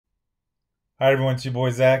Hi everyone, it's your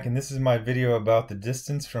boy Zach, and this is my video about the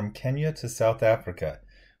distance from Kenya to South Africa,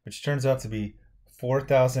 which turns out to be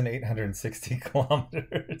 4,860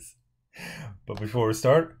 kilometers. But before we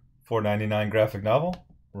start, $4.99 graphic novel,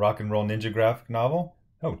 Rock and Roll Ninja graphic novel.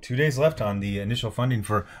 Oh, 2 days left on the initial funding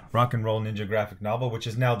for Rock and Roll Ninja graphic novel, which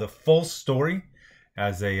is now the full story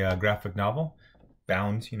as a graphic novel,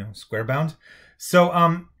 bound, square bound. So,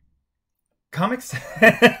 comics,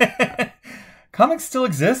 comics still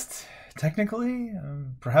exist. Technically,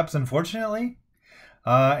 perhaps unfortunately.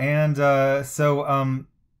 Not that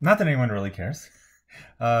anyone really cares.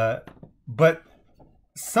 But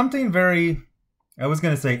something very, I was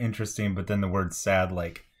going to say interesting, but then the word sad,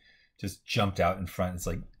 just jumped out in front. It's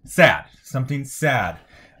like, sad. Something sad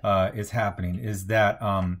is happening. Is that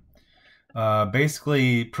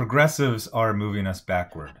basically progressives are moving us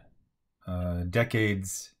backward.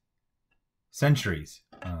 Decades, centuries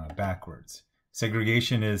backwards.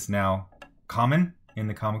 Segregation is now common in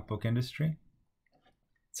the comic book industry.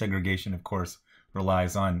 Segregation, of course,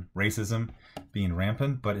 relies on racism being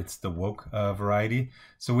rampant, but it's the woke variety.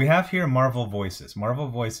 So we have here Marvel Voices. Marvel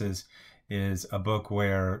Voices is a book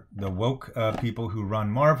where the woke people who run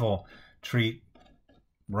Marvel treat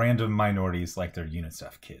random minorities like they're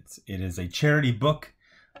UNICEF kids. It is a charity book.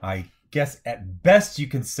 I guess at best you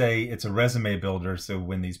could say it's a resume builder. So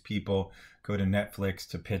when these people go to Netflix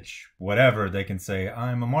to pitch whatever, they can say,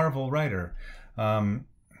 I'm a Marvel writer.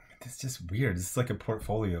 It's just weird. It's like a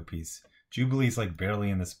portfolio piece. Jubilee's like barely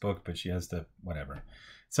in this book, but she has to, whatever.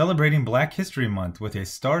 Celebrating Black History Month with a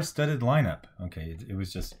star-studded lineup. Okay, it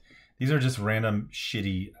was just, these are just random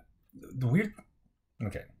shitty, the weird,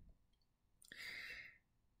 okay.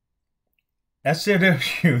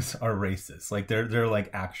 SJWs are racist. Like they're like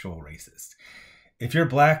actual racist. If you're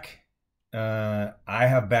black, I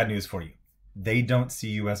have bad news for you. They don't see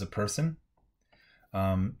you as a person,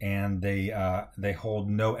 and they hold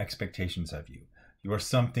no expectations of you. You are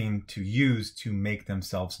something to use to make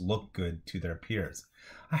themselves look good to their peers.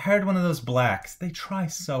 I hired one of those blacks. They try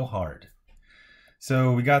so hard.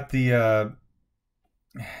 So we got the,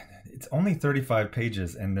 it's only 35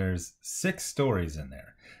 pages and there's 6 stories in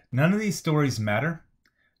there. None of these stories matter.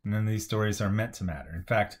 None of these stories are meant to matter. In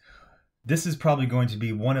fact, this is probably going to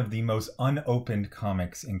be one of the most unopened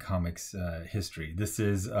comics in comics history. This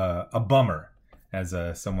is a bummer, as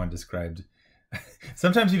someone described.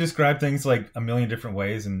 Sometimes you describe things like a million different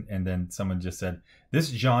ways, and then someone just said, this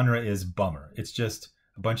genre is bummer. It's just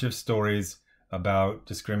a bunch of stories about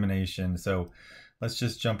discrimination. So let's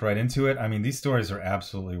just jump right into it. I mean, these stories are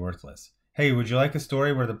absolutely worthless. Hey, would you like a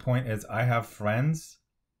story where the point is I have friends?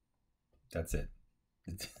 That's it.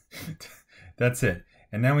 That's it.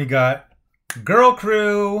 And then we got Girl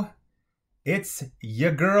Crew. It's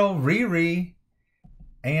your girl Riri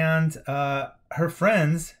and her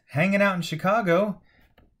friends hanging out in Chicago.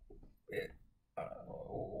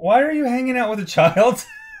 Why are you hanging out with a child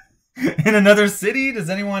in another city? Does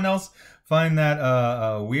anyone else find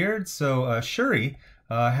that weird? So Shuri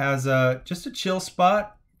has just a chill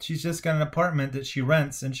spot. She's just got an apartment that she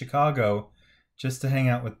rents in Chicago just to hang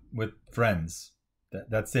out with friends.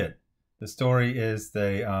 That's it. The story is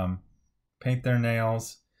they paint their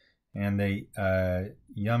nails, and they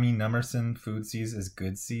Yummy Nummerson food sees as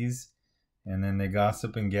good sees, and then they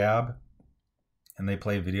gossip and gab, and they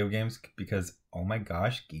play video games because, oh my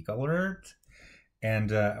gosh, geek alert.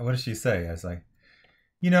 And what does she say? I was like,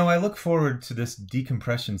 I look forward to this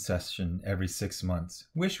decompression session every 6 months.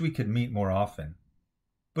 Wish we could meet more often.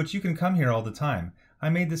 But you can come here all the time. I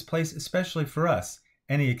made this place especially for us.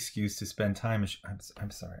 Any excuse to spend time.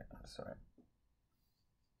 I'm sorry.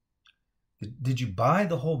 Did you buy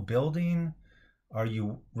the whole building? Are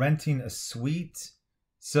you renting a suite?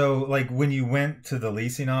 So, like, when you went to the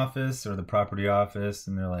leasing office or the property office,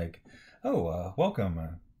 and they're like, "Oh,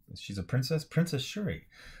 welcome. She's a princess, Princess Shuri.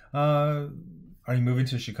 Are you moving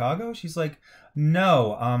to Chicago?" She's like,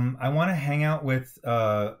 "No. I want to hang out with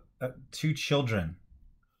 2 children,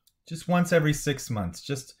 just once every 6 months.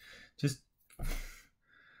 Just."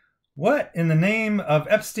 What in the name of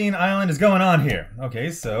Epstein Island is going on here? Okay,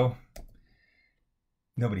 so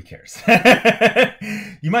nobody cares.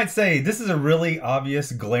 You might say this is a really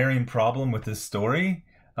obvious, glaring problem with this story.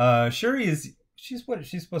 Shuri she's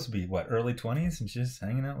supposed to be, early 20s, and she's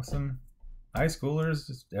hanging out with some high schoolers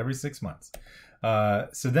just every 6 months.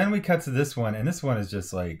 So then we cut to this one, and this one is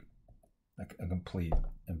just like a complete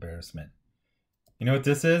embarrassment. You know what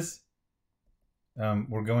this is?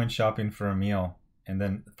 We're going shopping for a meal. And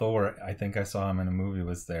then Thor, I think I saw him in a movie,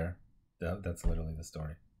 was there. That's literally the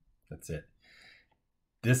story. That's it.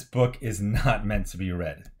 This book is not meant to be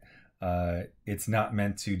read. It's not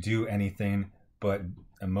meant to do anything but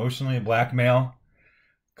emotionally blackmail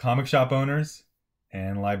comic shop owners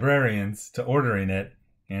and librarians to ordering it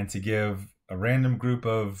and to give a random group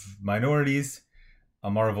of minorities a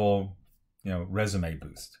Marvel, resume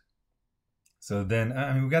boost. So then,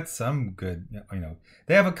 I mean, we got some good,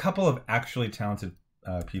 they have a couple of actually talented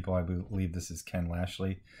people. I believe this is Ken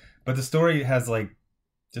Lashley, but the story has like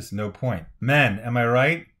just no point. Men, am I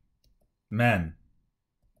right? Men.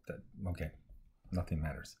 Okay, nothing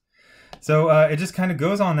matters. So it just kind of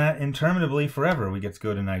goes on that interminably forever. We get to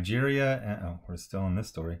go to Nigeria. We're still in this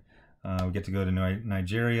story. We get to go to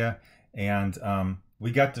Nigeria, and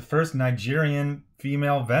we got the first Nigerian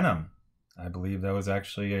female Venom. I believe that was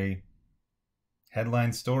actually a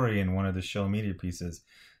headline story in one of the show media pieces.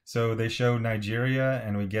 So they show Nigeria,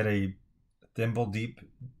 and we get a thimble deep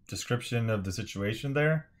description of the situation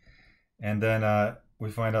there. And then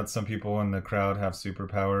we find out some people in the crowd have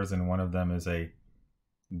superpowers, and one of them is a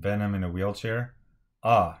Venom in a wheelchair.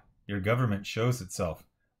 Ah, your government shows itself.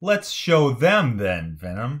 Let's show them then,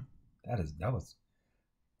 Venom. That was.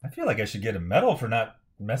 I feel like I should get a medal for not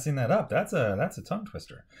messing that up. That's a tongue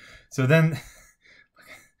twister. So then,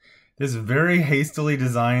 this very hastily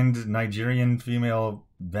designed Nigerian female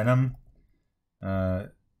Venom,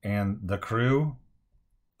 and the crew.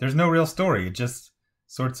 There's no real story. It just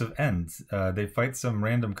sorts of ends. They fight some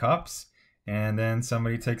random cops, and then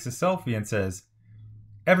somebody takes a selfie and says,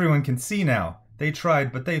 "Everyone can see now. They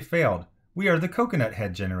tried, but they failed. We are the coconut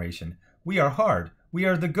head generation. We are hard. We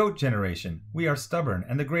are the goat generation. We are stubborn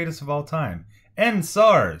and the greatest of all time. End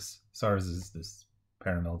SARS." SARS is this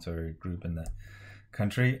paramilitary group in the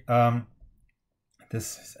country.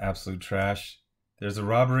 This is absolute trash. There's a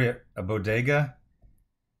robbery at a bodega,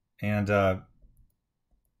 and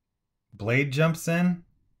Blade jumps in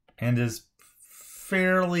and is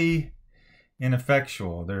fairly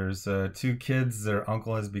ineffectual. There's two kids. Their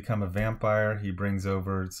uncle has become a vampire. He brings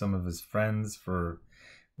over some of his friends for...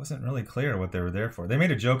 Wasn't really clear what they were there for. They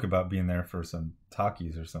made a joke about being there for some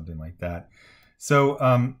Takis or something like that.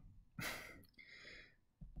 So,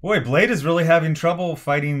 boy, Blade is really having trouble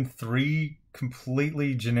fighting 3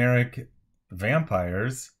 completely generic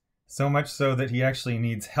vampires. So much so that he actually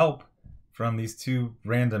needs help from these 2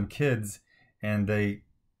 random kids, and they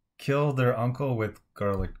kill their uncle with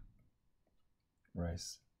garlic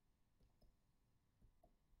rice.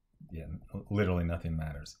 Yeah, literally nothing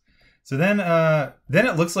matters. So then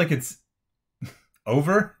it looks like it's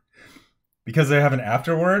over because they have an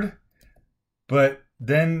afterword. But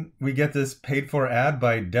then we get this paid-for ad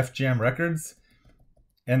by Def Jam Records,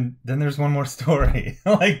 and then there's one more story.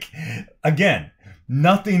 Like, again,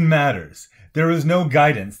 nothing matters. There is no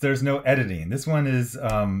guidance. There's no editing. This one is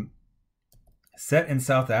set in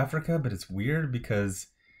South Africa, but it's weird because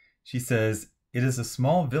she says, "It is a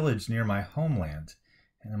small village near my homeland."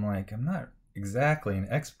 And I'm like, I'm not exactly an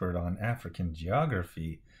expert on African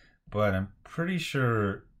geography, but I'm pretty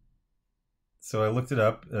sure. So I looked it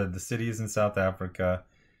up. The city is in South Africa.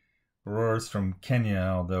 Aurora's from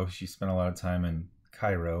Kenya, although she spent a lot of time in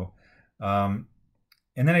Cairo. And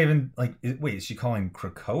then I even wait, is she calling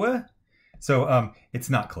Krakoa? So it's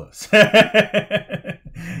not close.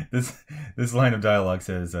 This line of dialogue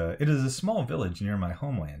says, "It is a small village near my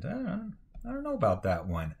homeland." I don't know about that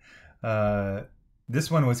one.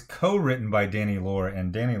 This one was co-written by Danny Lore,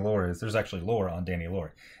 and Danny Lore there's actually lore on Danny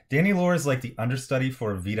Lore. Danny Lore is like the understudy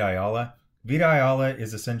for Vita Ayala. Vita Ayala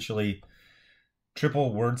is essentially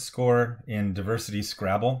triple word score in diversity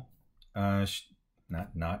Scrabble.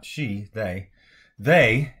 Not she, they.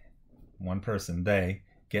 They, one person, they,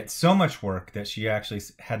 get so much work that she actually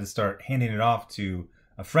had to start handing it off to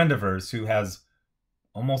a friend of hers who has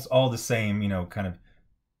almost all the same, kind of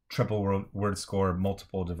triple word score,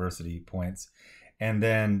 multiple diversity points. And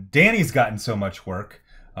then Danny's gotten so much work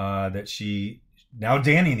that now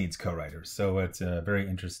Danny needs co-writers. So it's very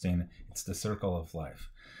interesting. It's the circle of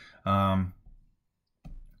life. And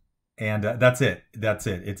that's it.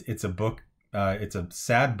 It's a book. It's a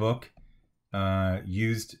sad book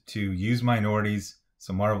used to use minorities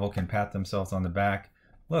so Marvel can pat themselves on the back.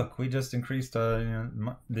 Look, we just increased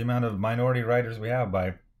the amount of minority writers we have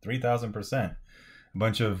by 3,000%. A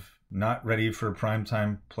bunch of not ready for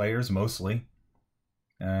primetime players, mostly.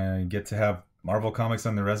 Get to have Marvel Comics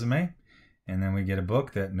on their resume, and then we get a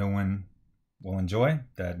book that no one will enjoy,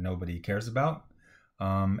 that nobody cares about.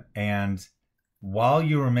 And while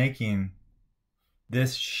you were making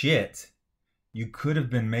this shit, you could have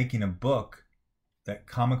been making a book that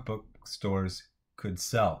comic book stores could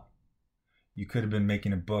sell. You could have been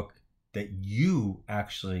making a book that you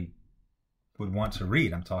actually would want to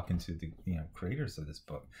read. I'm talking to the creators of this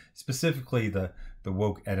book, specifically the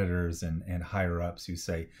woke editors and higher ups who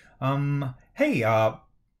say, hey,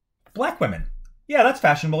 black women. Yeah, that's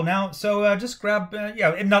fashionable now. So just grab,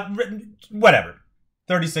 not written, whatever.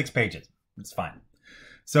 36 pages. It's fine.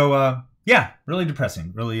 So, yeah, really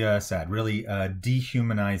depressing, really sad, really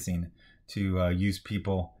dehumanizing to use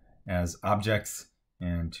people as objects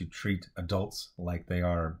and to treat adults like they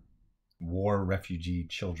are war refugee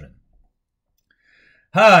children.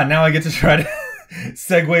 Now I get to try to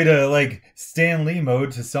segue to like Stan Lee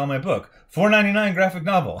mode to sell my book. $4.99 graphic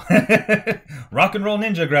novel. Rock and Roll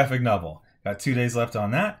Ninja graphic novel. Got 2 days left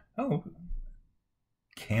on that. Oh,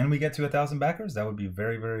 can we get to 1,000 backers? That would be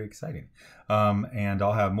very, very exciting. And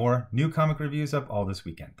I'll have more new comic reviews up all this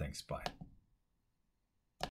weekend. Thanks. Bye.